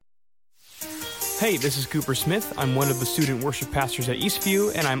Hey, this is Cooper Smith. I'm one of the student worship pastors at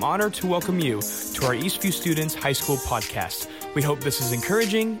Eastview, and I'm honored to welcome you to our Eastview Students High School podcast. We hope this is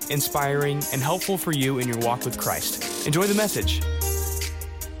encouraging, inspiring, and helpful for you in your walk with Christ. Enjoy the message.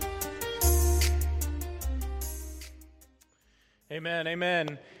 Amen,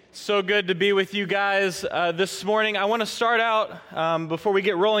 amen. So good to be with you guys this morning. I want to start out, before we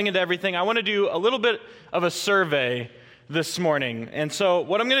get rolling into everything, I want to do a little bit of a survey this morning. And so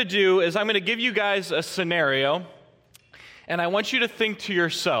what I'm going to do is I'm going to give you guys a scenario, and I want you to think to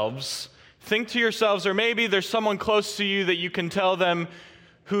yourselves, or maybe there's someone close to you that you can tell them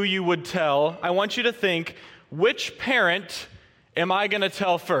who you would tell. I want you to think, which parent am I going to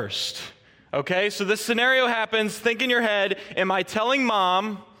tell first? Okay, so this scenario happens. Think in your head, am I telling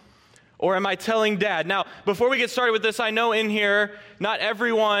mom or am I telling dad? Now, before we get started with this, I know in here, not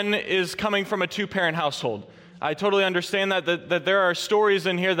everyone is coming from a two-parent household. I totally understand that there are stories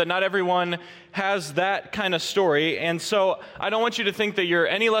in here that not everyone has that kind of story. And so I don't want you to think that you're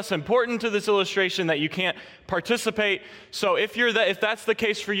any less important to this illustration, that you can't participate. So if that's the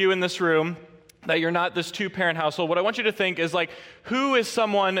case for you in this room, that you're not this two-parent household, what I want you to think is like, who is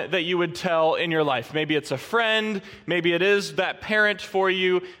someone that you would tell in your life? Maybe it's a friend, maybe it is that parent for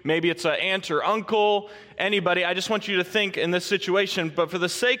you, maybe it's an aunt or uncle, anybody. I just want you to think in this situation, but for the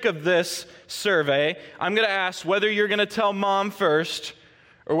sake of this survey, I'm going to ask whether you're going to tell mom first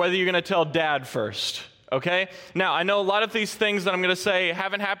or whether you're going to tell dad first. Okay? Now, I know a lot of these things that I'm going to say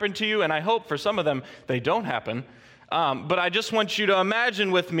haven't happened to you, and I hope for some of them they don't happen. But I just want you to imagine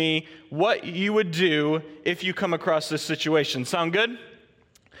with me what you would do if you come across this situation. Sound good?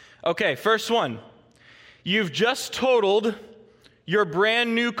 Okay, first one. You've just totaled your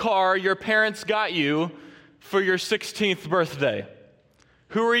brand new car your parents got you for your 16th birthday.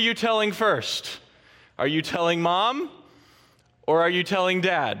 Who are you telling first? Are you telling mom or are you telling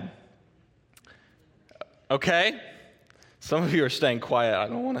dad? Okay? Some of you are staying quiet. I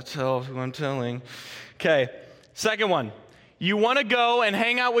don't want to tell who I'm telling. Okay. Second one, you want to go and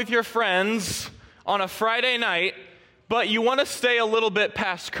hang out with your friends on a Friday night, but you want to stay a little bit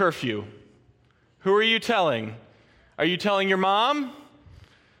past curfew. Who are you telling? Are you telling your mom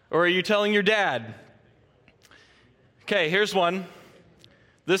or are you telling your dad? Okay, here's one.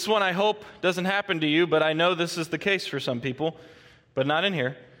 This one I hope doesn't happen to you, but I know this is the case for some people, but not in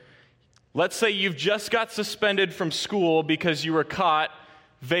here. Let's say you've just got suspended from school because you were caught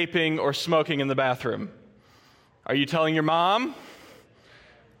vaping or smoking in the bathroom. Are you telling your mom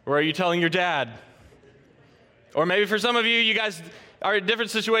or are you telling your dad? Or maybe for some of you, you guys are in a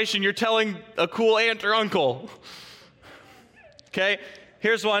different situation. You're telling a cool aunt or uncle. Okay,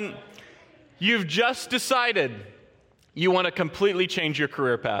 here's one. You've just decided you want to completely change your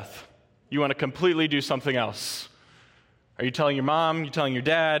career path. You want to completely do something else. Are you telling your mom? You telling your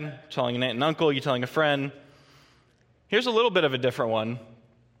dad? Telling an aunt and uncle? You telling a friend? Here's a little bit of a different one.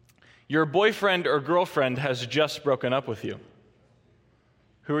 Your boyfriend or girlfriend has just broken up with you.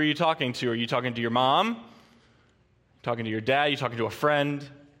 Who are you talking to? Are you talking to your mom? Talking to your dad? Are you talking to a friend?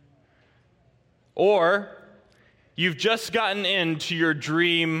 Or you've just gotten into your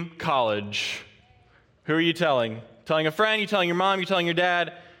dream college. Who are you telling? Telling a friend? You telling your mom? You telling your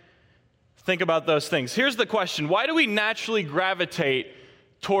dad? Think about those things. Here's the question. Why do we naturally gravitate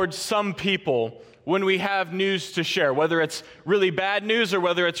towards some people when we have news to share, whether it's really bad news or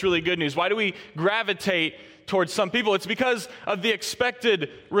whether it's really good news? Why do we gravitate towards some people? It's because of the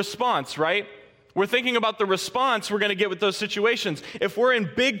expected response, right? We're thinking about the response we're going to get with those situations. If we're in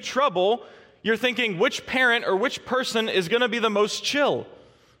big trouble, you're thinking, which parent or which person is going to be the most chill?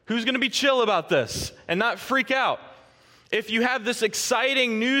 Who's going to be chill about this and not freak out? If you have this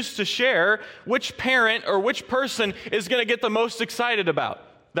exciting news to share, which parent or which person is going to get the most excited about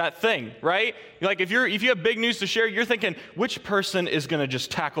that thing, right? Like if you have big news to share, you're thinking, which person is going to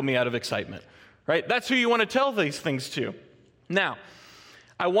just tackle me out of excitement, right? That's who you want to tell these things to. Now,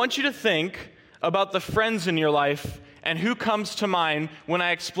 I want you to think about the friends in your life and who comes to mind when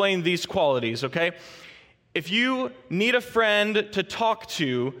I explain these qualities, okay? If you need a friend to talk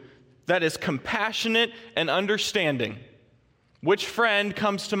to that is compassionate and understanding, which friend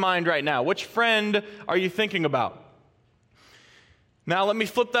comes to mind right now? Which friend are you thinking about? Now, let me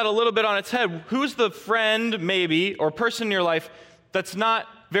flip that a little bit on its head. Who's the friend, maybe, or person in your life that's not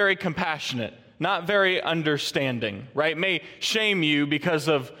very compassionate, not very understanding, right? May shame you because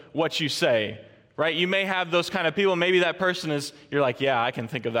of what you say, right? You may have those kind of people. Maybe that person you're like, yeah, I can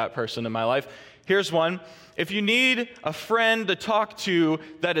think of that person in my life. Here's one. If you need a friend to talk to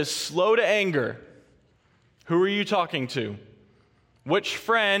that is slow to anger, who are you talking to? Which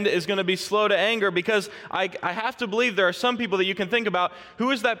friend is going to be slow to anger? Because I have to believe there are some people that you can think about.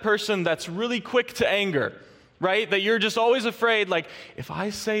 Who is that person that's really quick to anger, right? That you're just always afraid, like, if I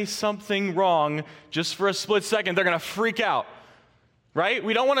say something wrong just for a split second, they're going to freak out, right?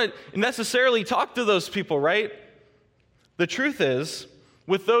 We don't want to necessarily talk to those people, right? The truth is,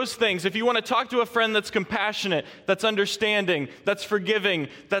 with those things, if you want to talk to a friend that's compassionate, that's understanding, that's forgiving,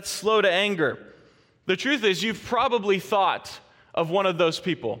 that's slow to anger, the truth is you've probably thought of one of those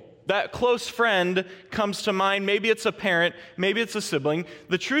people. That close friend comes to mind. Maybe it's a parent, maybe it's a sibling.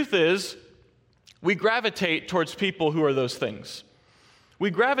 The truth is, we gravitate towards people who are those things. We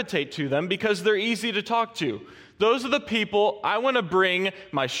gravitate to them because they're easy to talk to. Those are the people I want to bring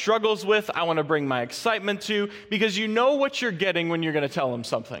my struggles with, I want to bring my excitement to, because you know what you're getting when you're going to tell them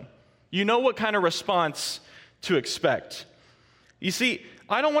something. You know what kind of response to expect. You see,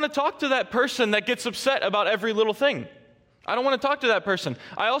 I don't want to talk to that person that gets upset about every little thing. I don't want to talk to that person.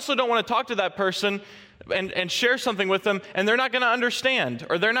 I also don't want to talk to that person and share something with them, and they're not going to understand,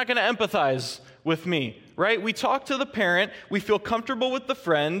 or they're not going to empathize with me, right? We talk to the parent, we feel comfortable with the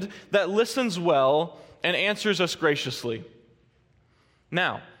friend that listens well and answers us graciously.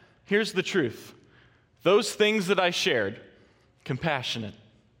 Now, here's the truth. Those things that I shared, compassionate,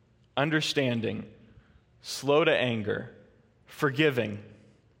 understanding, slow to anger, forgiving,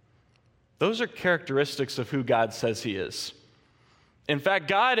 those are characteristics of who God says He is. In fact,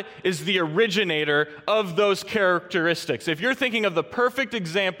 God is the originator of those characteristics. If you're thinking of the perfect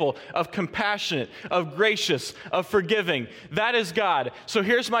example of compassionate, of gracious, of forgiving, that is God. So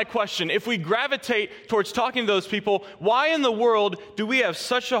here's my question. If we gravitate towards talking to those people, why in the world do we have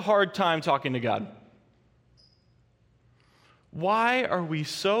such a hard time talking to God? Why are we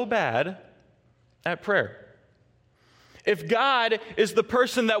so bad at prayer? If God is the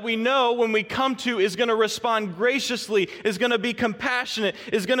person that we know when we come to is going to respond graciously, is going to be compassionate,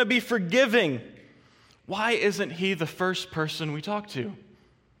 is going to be forgiving, why isn't He the first person we talk to?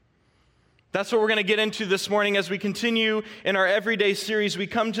 That's what we're going to get into this morning as we continue in our everyday series. We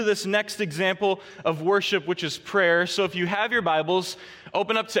come to this next example of worship, which is prayer. So if you have your Bibles,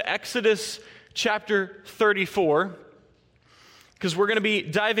 open up to Exodus chapter 34, because we're going to be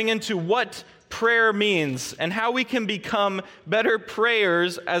diving into what prayer means and how we can become better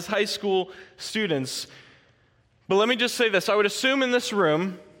prayers as high school students. But let me just say this. I would assume in this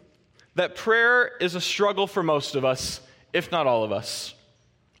room that prayer is a struggle for most of us, if not all of us.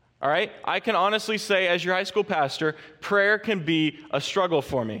 All right? I can honestly say, as your high school pastor, prayer can be a struggle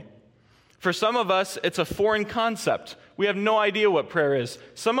for me. For some of us, it's a foreign concept. We have no idea what prayer is.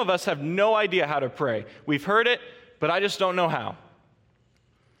 Some of us have no idea how to pray. We've heard it, but I just don't know how.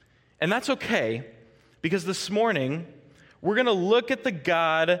 And that's okay, because this morning, we're going to look at the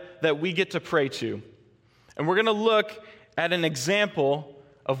God that we get to pray to. And we're going to look at an example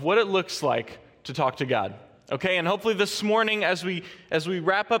of what it looks like to talk to God. Okay, and hopefully this morning, as we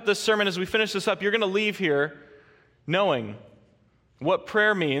wrap up this sermon, as we finish this up, you're going to leave here knowing what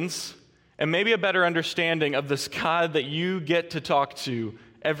prayer means and maybe a better understanding of this God that you get to talk to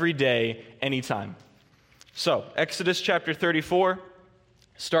every day, anytime. So, Exodus chapter 34.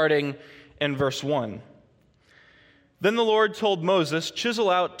 Starting in verse 1. Then the Lord told Moses, "Chisel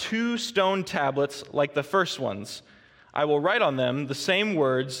out 2 stone tablets like the first ones. I will write on them the same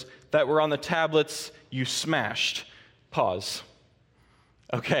words that were on the tablets you smashed." Pause.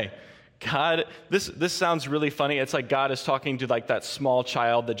 Okay, God, this sounds really funny. It's like God is talking to like that small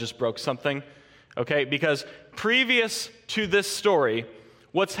child that just broke something. Okay, because previous to this story,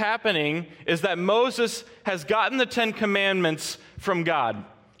 what's happening is that Moses has gotten the 10 Commandments from God.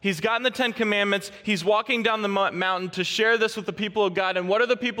 He's gotten the 10 Commandments. He's walking down the mountain to share this with the people of God. And what are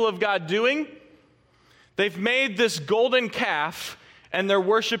the people of God doing? They've made this golden calf, and they're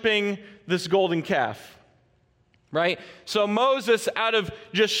worshiping this golden calf. Right? So Moses, out of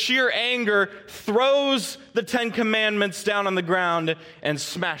just sheer anger, throws the 10 Commandments down on the ground and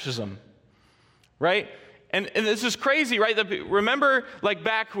smashes them. Right? And this is crazy, right? Remember, like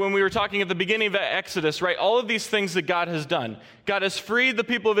back when we were talking at the beginning of Exodus, right? All of these things that God has done. God has freed the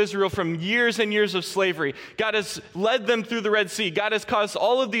people of Israel from years and years of slavery. God has led them through the Red Sea. God has caused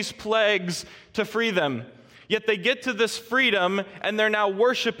all of these plagues to free them. Yet they get to this freedom, and they're now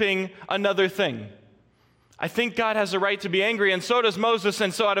worshiping another thing. I think God has a right to be angry, and so does Moses.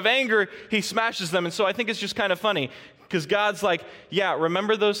 And so out of anger, he smashes them. And so I think it's just kind of funny, because God's like, yeah,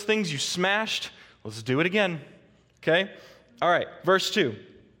 remember those things you smashed? Let's do it again, okay? All right, verse 2.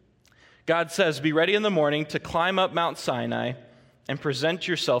 God says, "Be ready in the morning to climb up Mount Sinai and present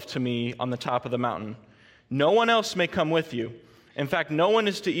yourself to me on the top of the mountain. No one else may come with you. In fact, no one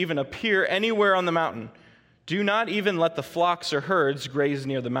is to even appear anywhere on the mountain. Do not even let the flocks or herds graze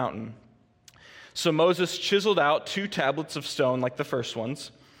near the mountain." So Moses chiseled out 2 tablets of stone like the first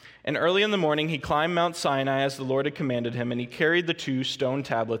ones, and early in the morning he climbed Mount Sinai as the Lord had commanded him, and he carried the 2 stone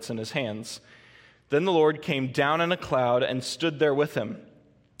tablets in his hands. Then the Lord came down in a cloud and stood there with him,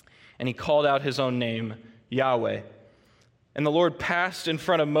 and he called out his own name, Yahweh. And the Lord passed in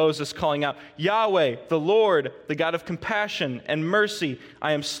front of Moses, calling out, "Yahweh, the Lord, the God of compassion and mercy,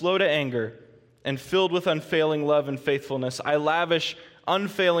 I am slow to anger and filled with unfailing love and faithfulness. I lavish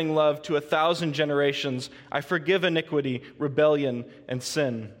unfailing love to 1,000 generations. I forgive iniquity, rebellion, and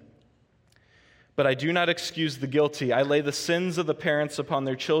sin. But I do not excuse the guilty. I lay the sins of the parents upon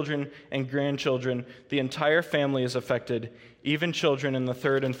their children and grandchildren. The entire family is affected, even children in the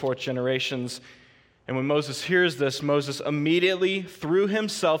 3rd and 4th generations." And when Moses hears this, Moses immediately threw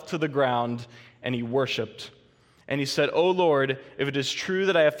himself to the ground and he worshiped. And he said, "O Lord, if it is true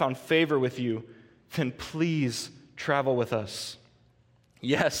that I have found favor with you, then please travel with us.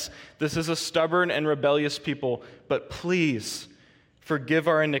 Yes, this is a stubborn and rebellious people, but please forgive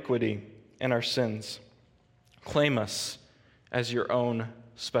our iniquity and our sins. Claim us as your own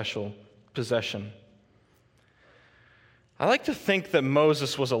special possession." I like to think that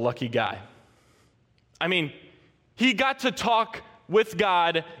Moses was a lucky guy. I mean, he got to talk with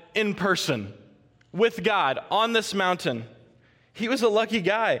God in person, with God on this mountain. He was a lucky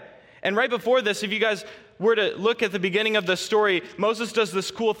guy. And right before this, if you guys were to look at the beginning of the story, Moses does this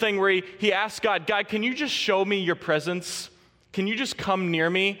cool thing where he asks God, "God, can you just show me your presence? Can you just come near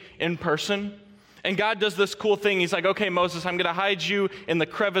me in person?" And God does this cool thing. He's like, "Okay, Moses, I'm going to hide you in the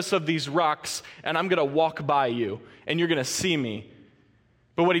crevice of these rocks, and I'm going to walk by you, and you're going to see me."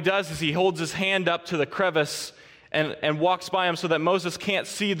 But what he does is he holds his hand up to the crevice and walks by him so that Moses can't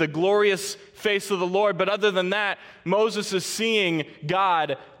see the glorious face of the Lord. But other than that, Moses is seeing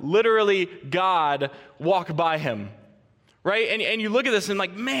God, literally God, walk by him. Right? And you look at this and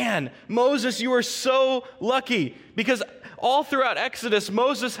like, man, Moses, you are so lucky, because all throughout Exodus,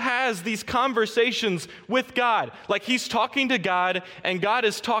 Moses has these conversations with God. Like he's talking to God and God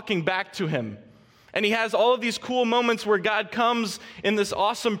is talking back to him. And he has all of these cool moments where God comes in this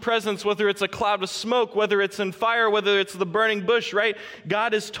awesome presence, whether it's a cloud of smoke, whether it's in fire, whether it's the burning bush, right?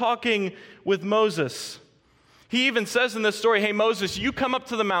 God is talking with Moses. He even says in this story, "Hey, Moses, you come up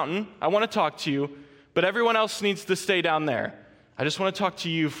to the mountain. I want to talk to you, but everyone else needs to stay down there. I just want to talk to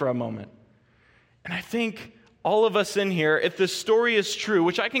you for a moment." And I think all of us in here, if this story is true,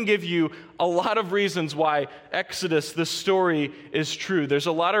 which I can give you a lot of reasons why Exodus, this story, is true. There's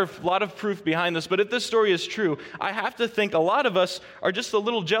a lot of proof behind this, but if this story is true, I have to think a lot of us are just a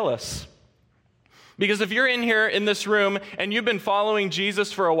little jealous. Because if you're in here in this room and you've been following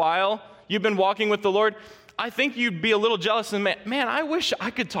Jesus for a while, you've been walking with the Lord, I think you'd be a little jealous and, man, I wish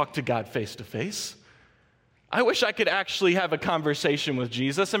I could talk to God face to face. I wish I could actually have a conversation with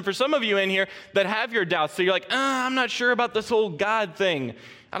Jesus. And for some of you in here that have your doubts, so you're like, I'm not sure about this whole God thing.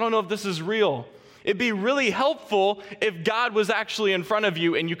 I don't know if this is real. It'd be really helpful if God was actually in front of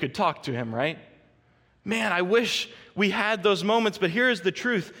you and you could talk to him, right? Man, I wish we had those moments, but here's the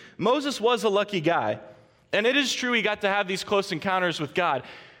truth. Moses was a lucky guy. And it is true he got to have these close encounters with God,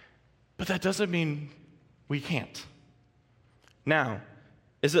 but that doesn't mean we can't. Now,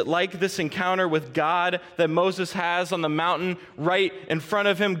 is it like this encounter with God that Moses has on the mountain right in front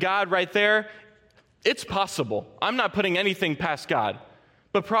of him, God right there? It's possible. I'm not putting anything past God,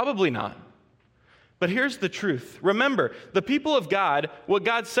 but probably not. But here's the truth. Remember, the people of God, what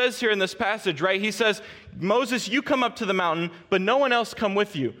God says here in this passage, right? He says, "Moses, you come up to the mountain, but no one else come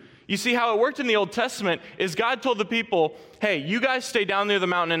with you." You see how it worked in the Old Testament is God told the people, "Hey, you guys stay down near the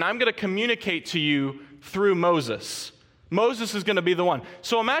mountain, and I'm going to communicate to you through Moses." Moses is going to be the one.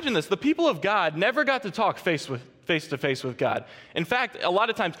 So imagine this. The people of God never got to talk face to face with God. In fact, a lot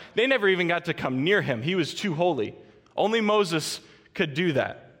of times, they never even got to come near him. He was too holy. Only Moses could do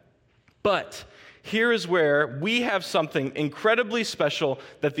that. But here is where we have something incredibly special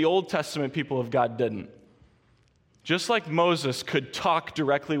that the Old Testament people of God didn't. Just like Moses could talk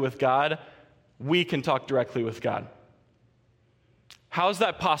directly with God, we can talk directly with God. How is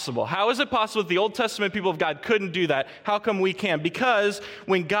that possible? How is it possible that the Old Testament people of God couldn't do that? How come we can? Because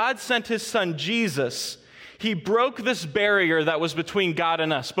when God sent his son Jesus, he broke this barrier that was between God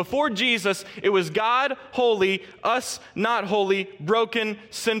and us. Before Jesus, it was God holy, us not holy, broken,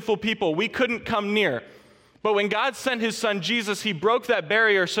 sinful people. We couldn't come near. But when God sent his son Jesus, he broke that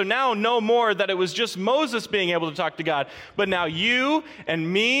barrier. So now no more that it was just Moses being able to talk to God, but now you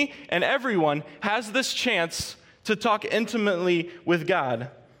and me and everyone has this chance to talk intimately with God.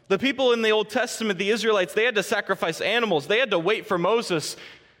 The people in the Old Testament, the Israelites, they had to sacrifice animals. They had to wait for Moses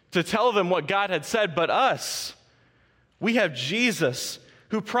to tell them what God had said, but us. We have Jesus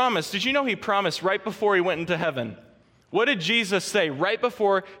who promised. Did you know he promised right before he went into heaven? What did Jesus say right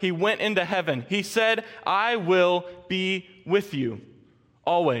before he went into heaven? He said, I will be with you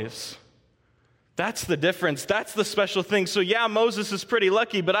always. That's the difference. That's the special thing. So yeah, Moses is pretty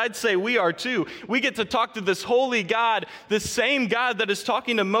lucky, but I'd say we are too. We get to talk to this holy God. This same God that is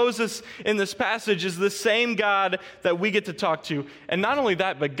talking to Moses in this passage is the same God that we get to talk to. And not only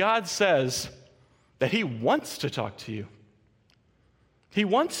that, but God says that he wants to talk to you. He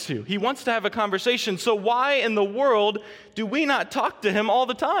wants to. He wants to have a conversation. So why in the world do we not talk to him all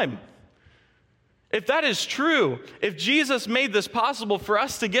the time? If that is true, if Jesus made this possible for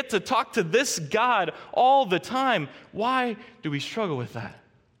us to get to talk to this God all the time, why do we struggle with that?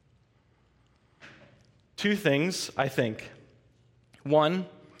 Two things, I think. One,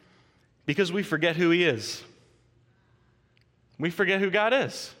 because we forget who he is. We forget who God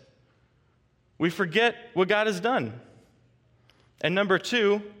is. We forget what God has done. And number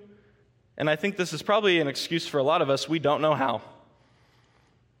two, and I think this is probably an excuse for a lot of us, we don't know how.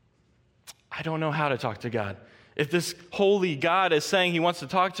 I don't know how to talk to God. If this holy God is saying he wants to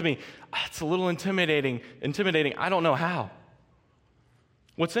talk to me, it's a little intimidating. I don't know how.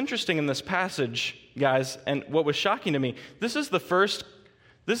 What's interesting in this passage, guys, and what was shocking to me, this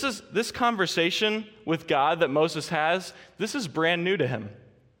conversation with God that Moses has, this is brand new to him.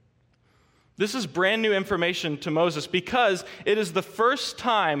 This is brand new information to Moses because it is the first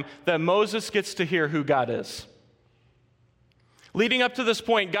time that Moses gets to hear who God is. Leading up to this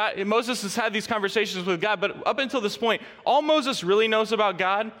point, Moses has had these conversations with God, but up until this point, all Moses really knows about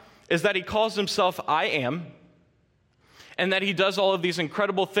God is that he calls himself I Am, and that he does all of these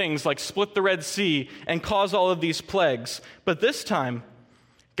incredible things like split the Red Sea and cause all of these plagues. But this time,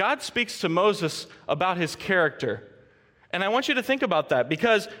 God speaks to Moses about his character. And I want you to think about that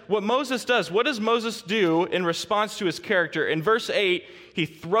because what Moses does, what does Moses do in response to his character? In verse 8, he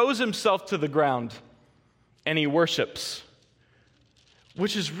throws himself to the ground and he worships,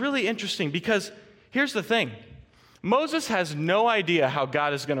 which is really interesting because here's the thing. Moses has no idea how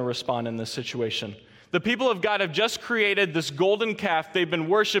God is going to respond in this situation. The people of God have just created this golden calf. They've been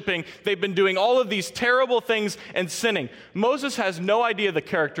worshiping. They've been doing all of these terrible things and sinning. Moses has no idea the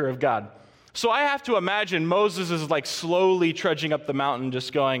character of God. So I have to imagine Moses is like slowly trudging up the mountain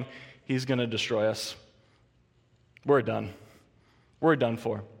just going, he's going to destroy us. We're done. We're done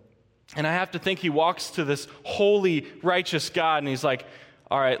for. And I have to think he walks to this holy, righteous God and he's like,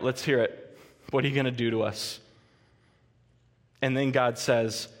 all right, let's hear it. What are you going to do to us? And then God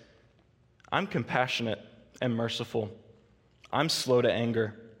says, I'm compassionate and merciful. I'm slow to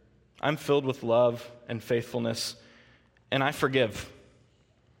anger. I'm filled with love and faithfulness, and I forgive.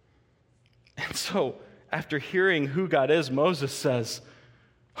 And so, after hearing who God is, Moses says,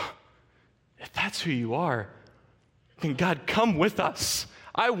 if that's who you are, then God, come with us.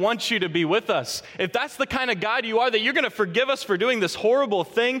 I want you to be with us. If that's the kind of God you are, that you're going to forgive us for doing this horrible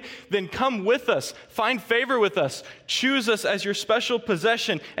thing, then come with us. Find favor with us. Choose us as your special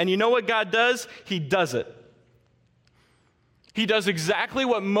possession. And you know what God does? He does it. He does exactly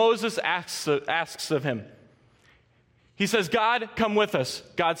what Moses asks of him. He says, God, come with us.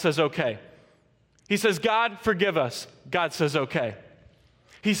 God says, okay. He says, God, forgive us. God says, okay.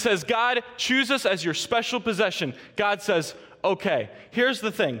 He says, God, choose us as your special possession. God says, okay. Here's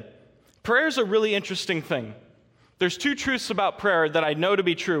the thing. Prayer is a really interesting thing. There's two truths about prayer that I know to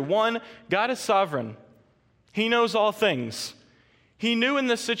be true. One, God is sovereign. He knows all things. He knew in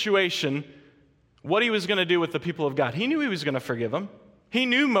this situation what he was going to do with the people of God. He knew he was going to forgive them. He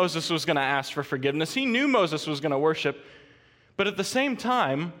knew Moses was going to ask for forgiveness. He knew Moses was going to worship. But at the same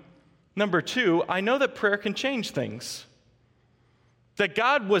time, number two, I know that prayer can change things. That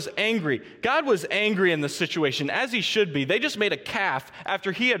God was angry. God was angry in this situation, as he should be. They just made a calf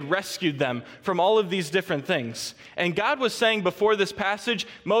after he had rescued them from all of these different things. And God was saying before this passage,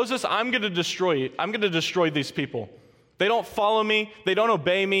 Moses, I'm going to destroy you. I'm going to destroy these people. They don't follow me. They don't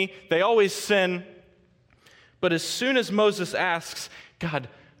obey me. They always sin. But as soon as Moses asks, God,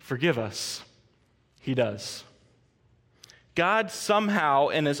 forgive us, he does. God somehow,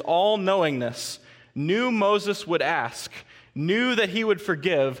 in his all-knowingness, knew Moses would ask, knew that he would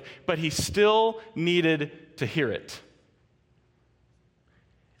forgive, but he still needed to hear it.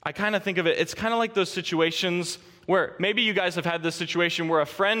 I kind of think of it, it's kind of like those situations where maybe you guys have had this situation where a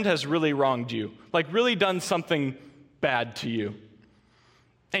friend has really wronged you, like really done something bad to you.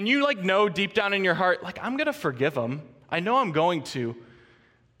 And you know deep down in your heart, I'm going to forgive him. I know I'm going to,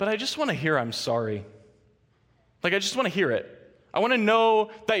 but I just want to hear I'm sorry. I just want to hear it. I want to know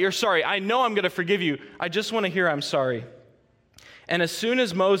that you're sorry. I know I'm going to forgive you. I just want to hear I'm sorry. And as soon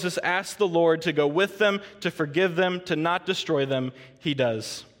as Moses asked the Lord to go with them, to forgive them, to not destroy them, he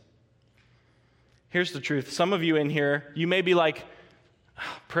does. Here's the truth. Some of you in here, you may be like,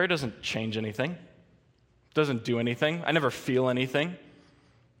 prayer doesn't change anything. It doesn't do anything. I never feel anything.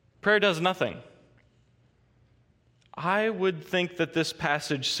 Prayer does nothing. I would think that this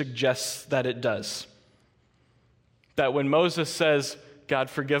passage suggests that it does. That when Moses says, God,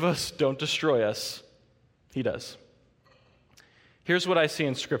 forgive us, don't destroy us, he does. Here's what I see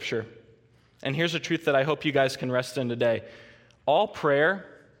in Scripture, and here's a truth that I hope you guys can rest in today. All prayer,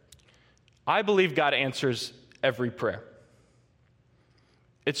 I believe God answers every prayer.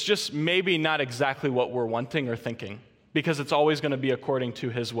 It's just maybe not exactly what we're wanting or thinking, because it's always going to be according to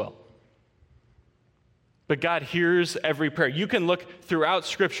his will. But God hears every prayer. You can look throughout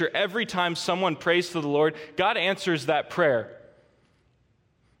Scripture. Every time someone prays to the Lord, God answers that prayer.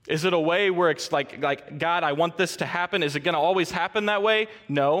 Is it a way where it's like God, I want this to happen? Is it going to always happen that way?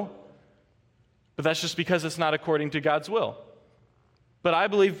 No. But that's just because it's not according to God's will. But I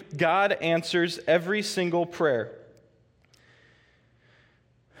believe God answers every single prayer.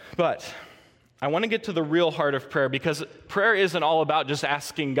 But I want to get to the real heart of prayer, because prayer isn't all about just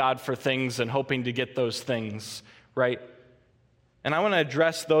asking God for things and hoping to get those things, right? And I want to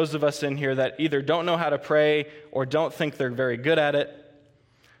address those of us in here that either don't know how to pray or don't think they're very good at it.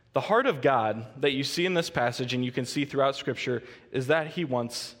 The heart of God that you see in this passage and you can see throughout Scripture is that he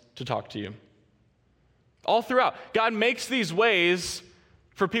wants to talk to you. All throughout, God makes these ways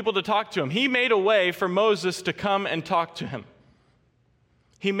for people to talk to him. He made a way for Moses to come and talk to him.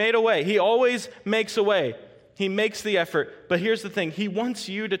 He made a way. He always makes a way. He makes the effort. But here's the thing. He wants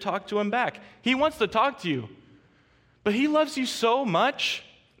you to talk to him back. He wants to talk to you. But he loves you so much,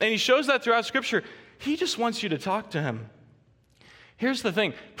 and he shows that throughout Scripture. He just wants you to talk to him. Here's the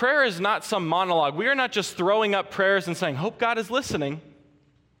thing. Prayer is not some monologue. We are not just throwing up prayers and saying, hope God is listening.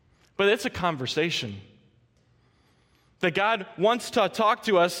 But it's a conversation. That God wants to talk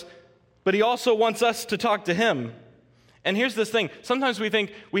to us, but he also wants us to talk to him. And here's this thing. Sometimes we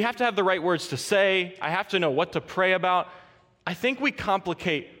think we have to have the right words to say. I have to know what to pray about. I think we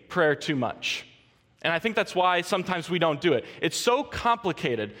complicate prayer too much. And I think that's why sometimes we don't do it. It's so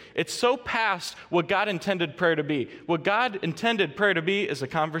complicated. It's so past what God intended prayer to be. What God intended prayer to be is a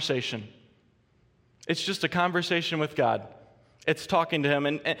conversation. It's just a conversation with God. It's talking to him.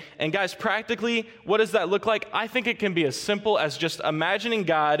 And guys, practically, what does that look like? I think it can be as simple as just imagining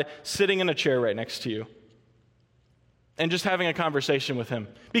God sitting in a chair right next to you and just having a conversation with him.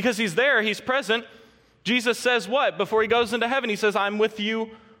 Because he's there, he's present. Jesus says what? Before he goes into heaven, he says, I'm with you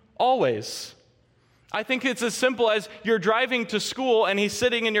always. I think it's as simple as you're driving to school and he's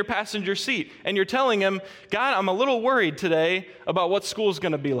sitting in your passenger seat and you're telling him, God, I'm a little worried today about what school's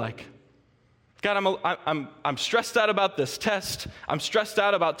going to be like. God, I'm stressed out about this test. I'm stressed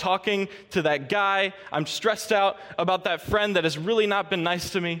out about talking to that guy. I'm stressed out about that friend that has really not been nice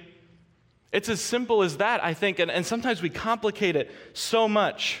to me. It's as simple as that, I think, and sometimes we complicate it so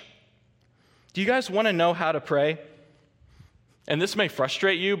much. Do you guys want to know how to pray? And this may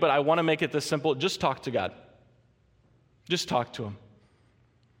frustrate you, but I want to make it this simple. Just talk to God. Just talk to him.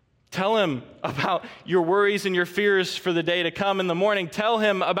 Tell him about your worries and your fears for the day to come in the morning. Tell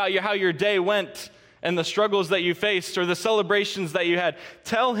him about how your day went and the struggles that you faced or the celebrations that you had.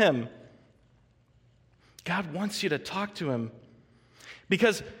 Tell him. God wants you to talk to him.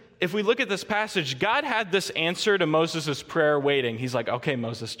 Because if we look at this passage, God had this answer to Moses' prayer waiting. He's like, okay,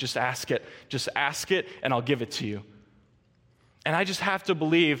 Moses, just ask it. Just ask it, and I'll give it to you. And I just have to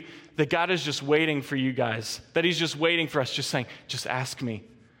believe that God is just waiting for you guys, that he's just waiting for us, just saying, just ask me,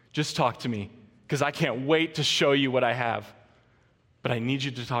 just talk to me, because I can't wait to show you what I have. But I need you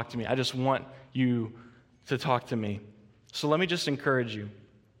to talk to me. I just want you to talk to me. So let me just encourage you.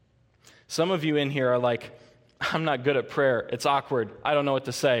 Some of you in here are like, I'm not good at prayer. It's awkward. I don't know what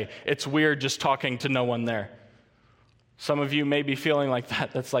to say. It's weird just talking to no one there. Some of you may be feeling like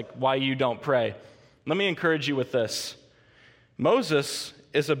that. That's like why you don't pray. Let me encourage you with this. Moses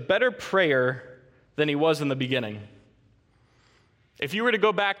is a better prayer than he was in the beginning. If you were to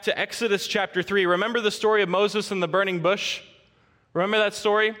go back to Exodus chapter 3, remember the story of Moses and the burning bush? Remember that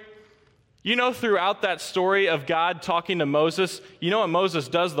story? You know, throughout that story of God talking to Moses, you know what Moses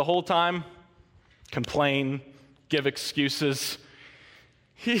does the whole time? Complain, give excuses.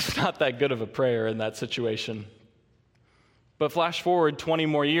 He's not that good of a prayer in that situation. But flash forward 20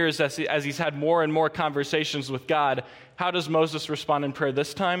 more years as he's had more and more conversations with God, how does Moses respond in prayer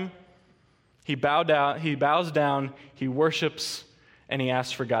this time? He bows down, he worships, and he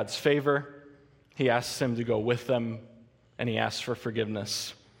asks for God's favor. He asks him to go with them, and he asks for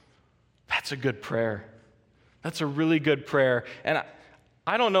forgiveness. That's a good prayer. That's a really good prayer. And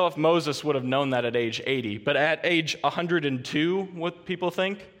I don't know if Moses would have known that at age 80, but at age 102, what people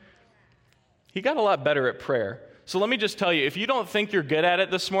think, he got a lot better at prayer. So let me just tell you, if you don't think you're good at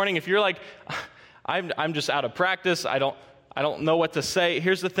it this morning, if you're like, I'm just out of practice, I don't know what to say,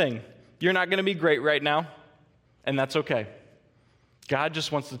 here's the thing. You're not going to be great right now, and that's okay. God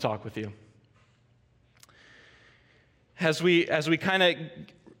just wants to talk with you. As we kind of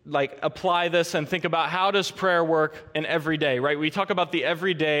like apply this and think about how does prayer work in every day, right? We talk about the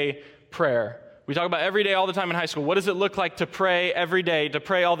everyday prayer. We talk about every day all the time in high school. What does it look like to pray every day, to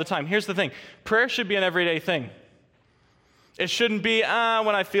pray all the time? Here's the thing. Prayer should be an everyday thing. It shouldn't be, when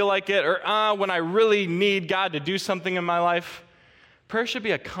I feel like it, or when I really need God to do something in my life. Prayer should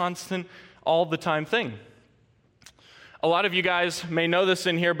be a constant, all the time thing. A lot of you guys may know this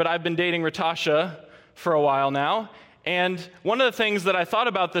in here, but I've been dating Ratasha for a while now. And one of the things that I thought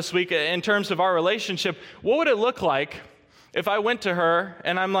about this week in terms of our relationship, what would it look like if I went to her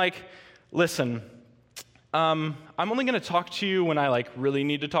and I'm like, listen, I'm only going to talk to you when I really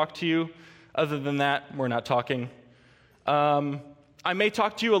need to talk to you. Other than that, we're not talking. I may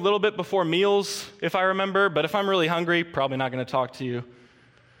talk to you a little bit before meals if I remember, but if I'm really hungry, probably not going to talk to you.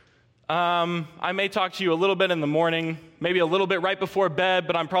 I may talk to you a little bit in the morning, maybe a little bit right before bed,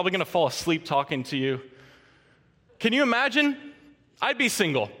 but I'm probably going to fall asleep talking to you. Can you imagine? I'd be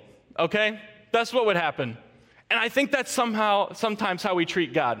single, okay? That's what would happen. And I think that's sometimes how we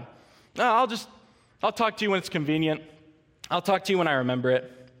treat God. No, I'll talk to you when it's convenient. I'll talk to you when I remember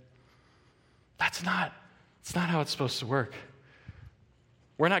it. It's not how it's supposed to work.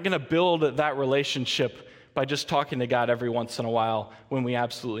 We're not going to build that relationship by just talking to God every once in a while when we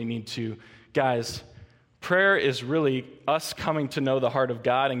absolutely need to. Guys, prayer is really us coming to know the heart of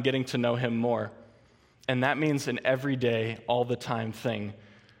God and getting to know Him more. And that means an everyday, all the time thing.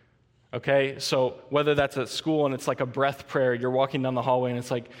 Okay? So whether that's at school and it's like a breath prayer, you're walking down the hallway and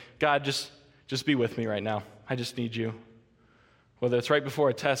it's like, God, just be with me right now. I just need you. Whether it's right before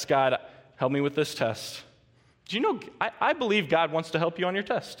a test, God, help me with this test. Do you know, I believe God wants to help you on your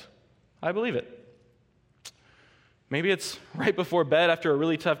test. I believe it. Maybe it's right before bed after a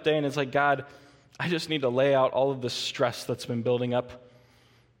really tough day and it's like, God, I just need to lay out all of the stress that's been building up.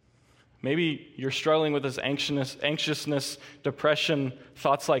 Maybe you're struggling with this anxiousness, depression,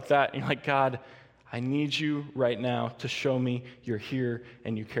 thoughts like that. And you're like, God, I need you right now to show me you're here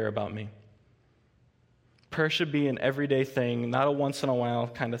and you care about me. Prayer should be an everyday thing, not a once-in-a-while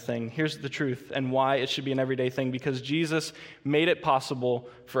kind of thing. Here's the truth and why it should be an everyday thing. Because Jesus made it possible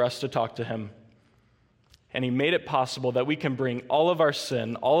for us to talk to Him. And He made it possible that we can bring all of our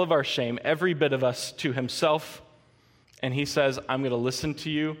sin, all of our shame, every bit of us to Himself. And He says, I'm going to listen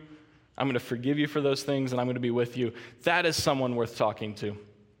to you. I'm going to forgive you for those things, and I'm going to be with you. That is someone worth talking to.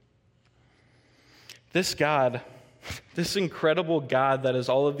 This God, this incredible God that is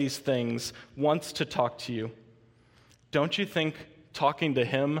all of these things, wants to talk to you. Don't you think talking to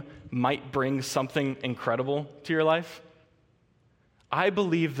Him might bring something incredible to your life? I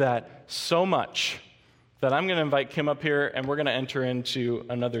believe that so much that I'm going to invite Kim up here, and we're going to enter into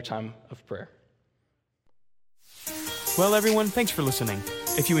another time of prayer. Well, everyone, thanks for listening.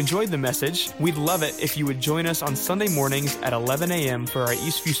 If you enjoyed the message, we'd love it if you would join us on Sunday mornings at 11 a.m. for our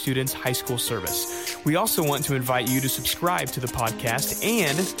Eastview Students High School service. We also want to invite you to subscribe to the podcast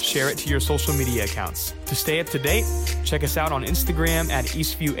and share it to your social media accounts. To stay up to date, check us out on Instagram at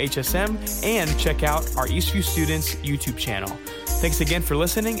EastviewHSM and check out our Eastview Students YouTube channel. Thanks again for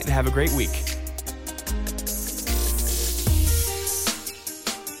listening and have a great week.